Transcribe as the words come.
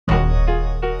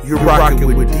You're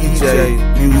rocking with DJ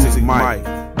Music Mike.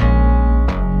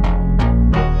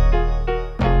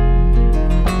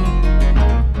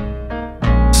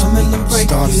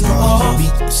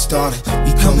 Started,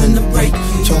 we coming to break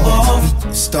you off.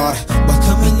 We started, we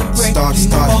coming to break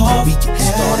you off. We get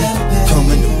started,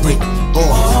 coming to break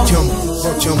off. Work your work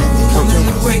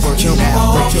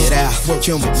it out, work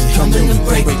your coming to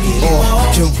break it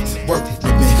off. Work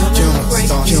with me,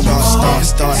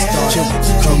 start,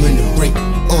 coming to break.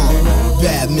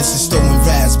 Bad misses, throwing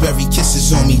raspberry kisses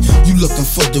on me. You looking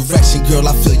for direction, girl,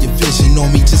 I feel your vision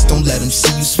on me. Just don't let them see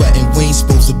you sweating, we ain't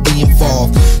supposed to be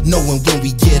involved. Knowing when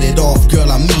we get it off, girl,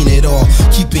 I mean it all.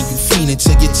 Keeping you fiending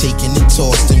till you're taken and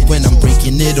tossed. And when I'm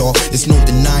breaking it off, it's no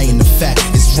denying the fact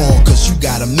it's wrong. Cause you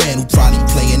got a man who probably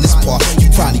playing this part. You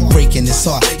probably breaking his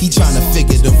heart. He trying to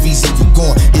figure the reason you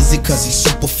gone. Is it cause he's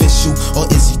superficial? Or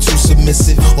is he too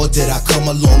submissive? Or did I come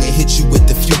along and hit you with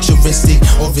the futuristic?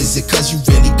 Or is it cause you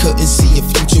really couldn't see a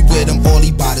future with him? All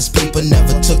he bought his paper,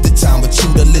 never took the time with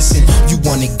you to listen. You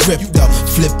want it gripped up,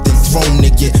 flipped and thrown to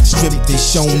get stripped and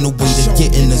shown the way to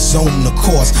get in the zone. Of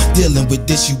course, dealing with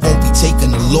this, you won't be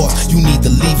taking a loss. You need to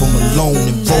leave him alone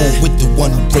and roll with the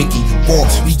one who breaking you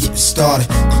off. We getting started,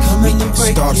 coming to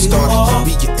break you off.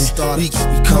 We getting started,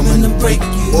 we coming to break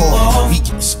you off. We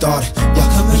getting started, yeah,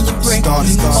 coming to break you off.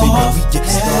 We getting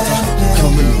started,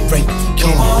 coming to break,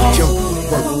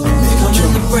 work with me,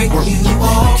 coming to break you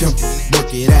off. Work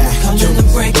it out, coming to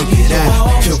break you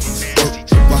off.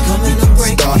 Coming to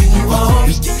break you off.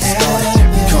 We getting started,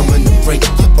 coming to break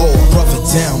you off. Brother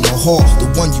down the hall, the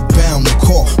one you bound to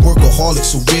call. Workaholic,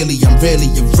 so really I'm rarely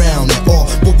around at all.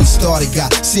 What we started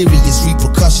got serious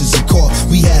repercussions in court.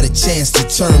 We had a chance to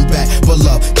turn back, but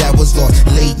love, that was lost.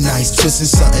 Late nights, twisting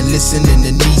something, listening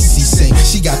to Niecy sing.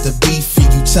 She got the beef for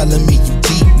you, telling me you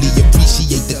deeply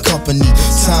appreciate the company,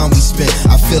 time we spent.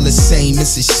 I feel the same,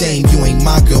 it's a shame you ain't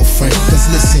my girlfriend. Cause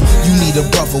listen, you need a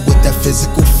brother with that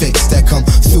physical fix that come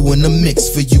through in the mix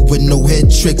for you with no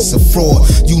head tricks or fraud.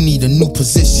 You need a new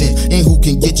position, and who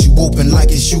can get you open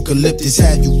like it's eucalyptus,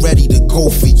 have you ready to go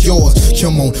for yours.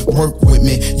 Come on, work with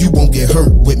me, you won't get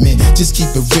hurt with me. Just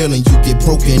keep it real and you get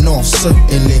broken off,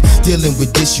 certainly. Dealing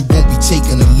with this, you won't be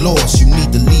taking a loss. You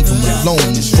need to leave him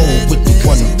alone, just roll with the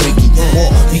one who's breaking you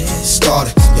off. We get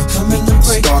started, you're coming to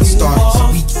break you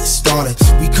off. We get started,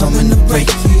 we coming to break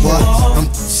you off. I'm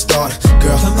started,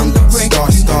 girl, I'm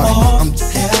started. I'm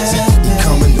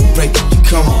coming to break you.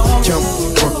 Come on,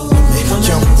 work with me,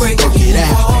 work it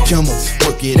out. Come on,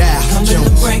 work it out.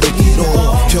 Break it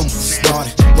all. Come on,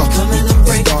 started, coming to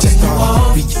break you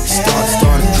off. We get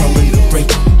started, coming to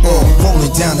break you off.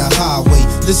 Rolling down the highway,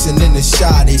 listening to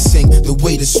Shy, they sing the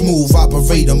way the smooth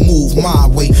operator move my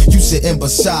way. You sitting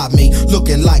beside me,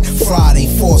 looking like Friday.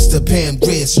 Foster Pam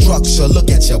grid structure,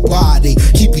 look at your body.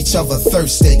 Keep each other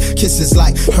thirsty, kisses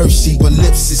like Hershey, but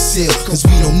lips is sealed. Cause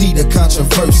we don't need a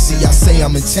controversy. I say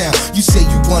I'm in town, you say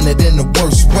you want it in the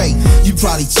worst way. You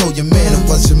probably told your man it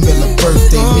was your Miller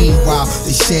birthday. Meanwhile,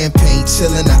 the champagne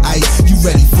chillin' the ice. You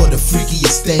ready for the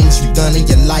freakiest things you done in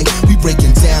your life? We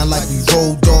breaking down like we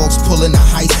road dogs, pulling a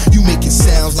heist. You making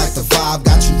sounds like the vibe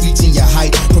got you reaching your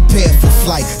height. Prepare for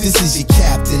flight, this is your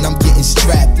captain, I'm getting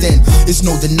strapped in. It's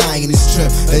no denying the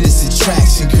strength of this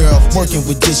attraction, girl. Working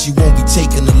with this, you won't be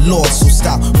taking a loss. So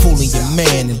stop fooling your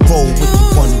man and roll with the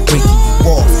one who breaking you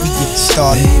off. We get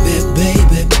started.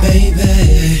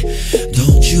 Baby,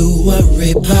 don't you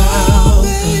worry about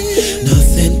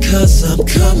nothing, cause I'm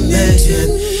coming.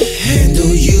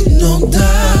 Handle you, no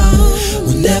doubt.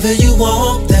 Whenever you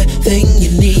want that thing you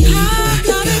need, I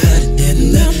got it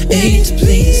and I ain't to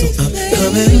please. So I'm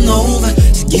coming over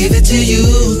to give it to you,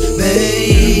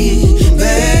 babe.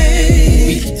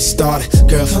 We get started,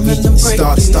 girl. We get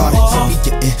started.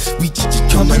 We get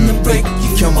coming to break you.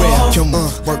 Come on,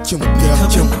 work your girl.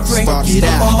 Start it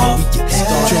out. We get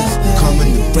started,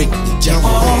 coming to break you.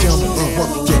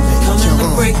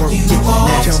 Work it,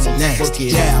 work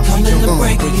it out. Coming to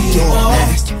break you off.